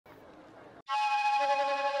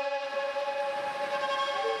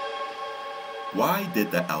Why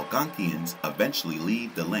did the Algonquians eventually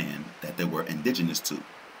leave the land that they were indigenous to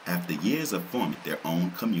after years of forming their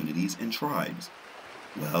own communities and tribes?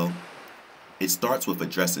 Well, it starts with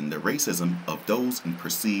addressing the racism of those in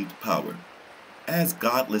perceived power. As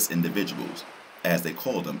godless individuals, as they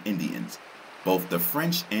called them Indians, both the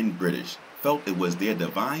French and British felt it was their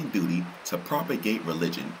divine duty to propagate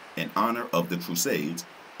religion in honor of the Crusades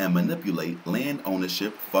and manipulate land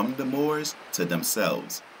ownership from the Moors to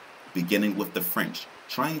themselves, beginning with the French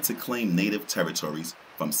trying to claim native territories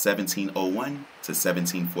from 1701 to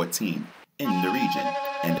 1714 in the region,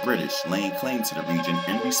 and the British laying claim to the region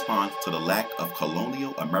in response to the lack of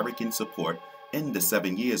colonial American support in the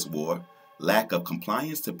Seven Years' War, lack of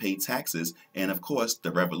compliance to pay taxes, and of course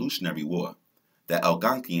the Revolutionary War. The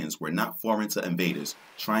Algonquians were not foreign to invaders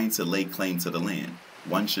trying to lay claim to the land.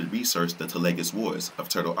 One should research the Telegas Wars of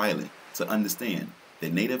Turtle Island to understand the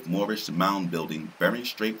native Moorish mound building, Bering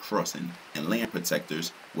Strait crossing, and land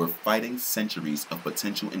protectors were fighting centuries of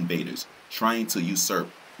potential invaders trying to usurp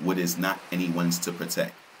what is not anyone's to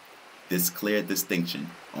protect. This clear distinction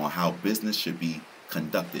on how business should be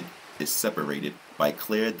conducted is separated by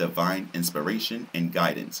clear divine inspiration and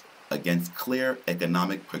guidance against clear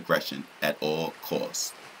economic progression at all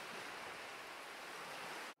costs.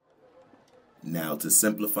 Now, to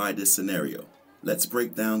simplify this scenario, let's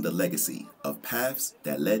break down the legacy of paths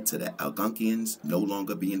that led to the Algonquians no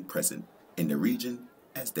longer being present in the region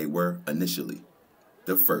as they were initially.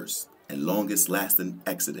 The first and longest lasting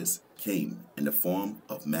exodus came in the form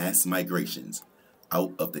of mass migrations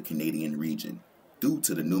out of the Canadian region due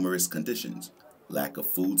to the numerous conditions: lack of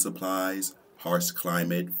food supplies, harsh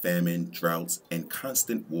climate, famine, droughts, and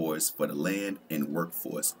constant wars for the land and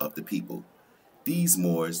workforce of the people. These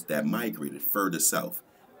Moors that migrated further south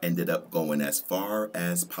ended up going as far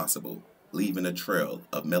as possible, leaving a trail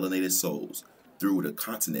of melanated souls through the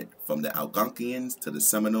continent from the Algonquians to the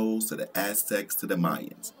Seminoles to the Aztecs to the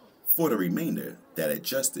Mayans. For the remainder that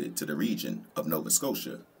adjusted to the region of Nova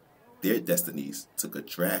Scotia, their destinies took a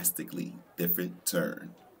drastically different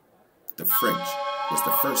turn. The French was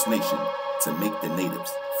the first nation to make the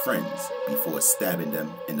natives friends before stabbing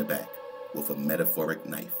them in the back with a metaphoric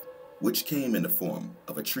knife, which came in the form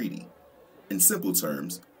of a treaty. In simple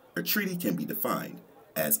terms, a treaty can be defined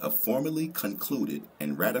as a formally concluded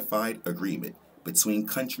and ratified agreement between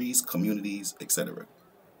countries, communities, etc.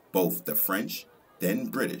 Both the French, then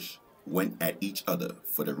British, went at each other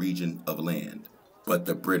for the region of land. But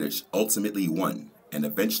the British ultimately won and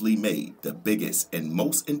eventually made the biggest and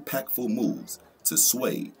most impactful moves to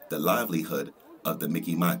sway the livelihood of the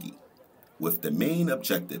Mi'kmaq. With the main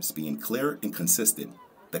objectives being clear and consistent,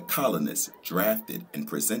 the colonists drafted and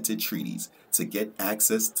presented treaties to get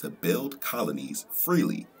access to build colonies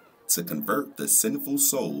freely, to convert the sinful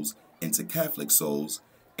souls into Catholic souls,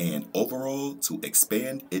 and overall to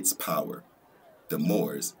expand its power. The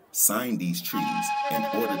Moors signed these treaties in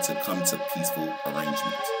order to come to peaceful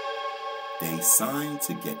arrangements. They signed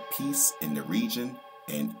to get peace in the region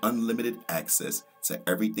and unlimited access to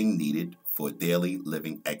everything needed for daily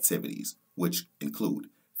living activities, which include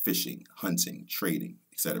fishing, hunting, trading,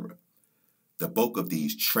 etc. The bulk of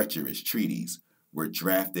these treacherous treaties were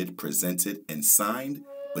drafted, presented, and signed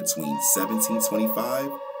between 1725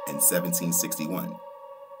 and 1761.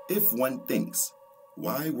 If one thinks,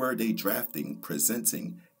 why were they drafting,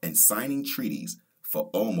 presenting, and signing treaties for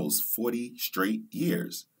almost 40 straight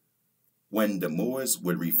years? When the Moors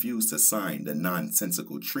would refuse to sign the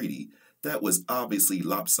nonsensical treaty that was obviously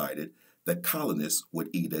lopsided, the colonists would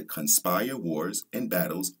either conspire wars and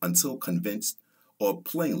battles until convinced, or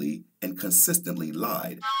plainly and consistently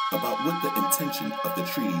lied about what the intention of the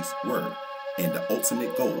treaties were and the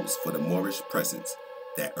ultimate goals for the Moorish presence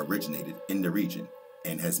that originated in the region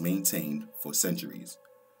and has maintained for centuries.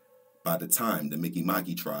 By the time the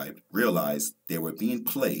Mi'kmaq tribe realized they were being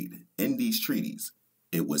played in these treaties,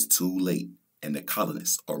 it was too late, and the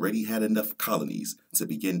colonists already had enough colonies to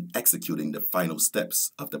begin executing the final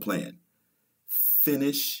steps of the plan.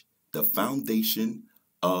 Finish the foundation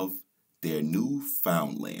of their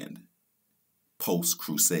new-found land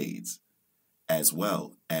post-Crusades, as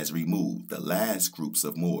well as remove the last groups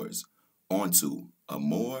of Moors onto a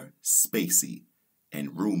more spacey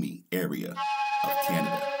and roomy area of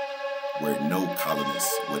Canada, where no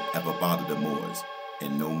colonists would ever bother the Moors,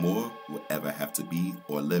 and no more would ever have to be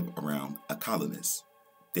or live around a colonist.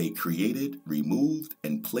 They created, removed,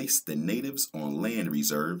 and placed the natives on land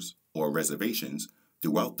reserves or reservations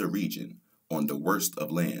throughout the region on the worst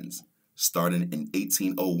of lands, starting in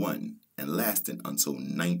 1801 and lasting until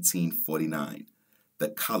 1949. The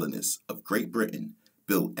colonists of Great Britain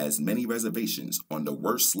built as many reservations on the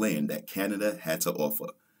worst land that Canada had to offer,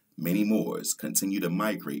 many Moors continued to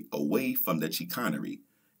migrate away from the chicanery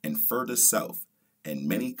and further south, and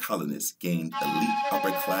many colonists gained elite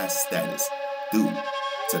upper-class status due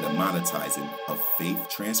to the monetizing of faith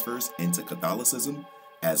transfers into Catholicism,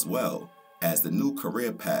 as well as the new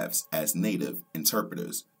career paths as native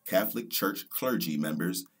interpreters, Catholic Church clergy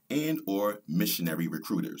members, and or missionary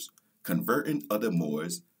recruiters, converting other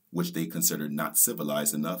Moors, which they considered not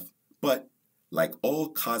civilized enough. But, like all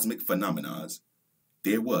cosmic phenomena,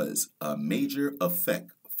 there was a major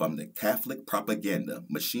effect from the Catholic propaganda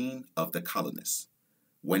machine of the colonists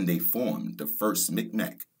when they formed the first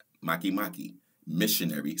Micmac, Maki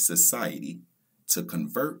missionary society to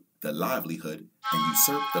convert the livelihood and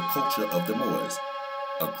usurp the culture of the Moors.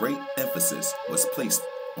 A great emphasis was placed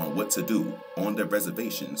on what to do on the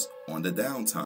reservations on the downtime.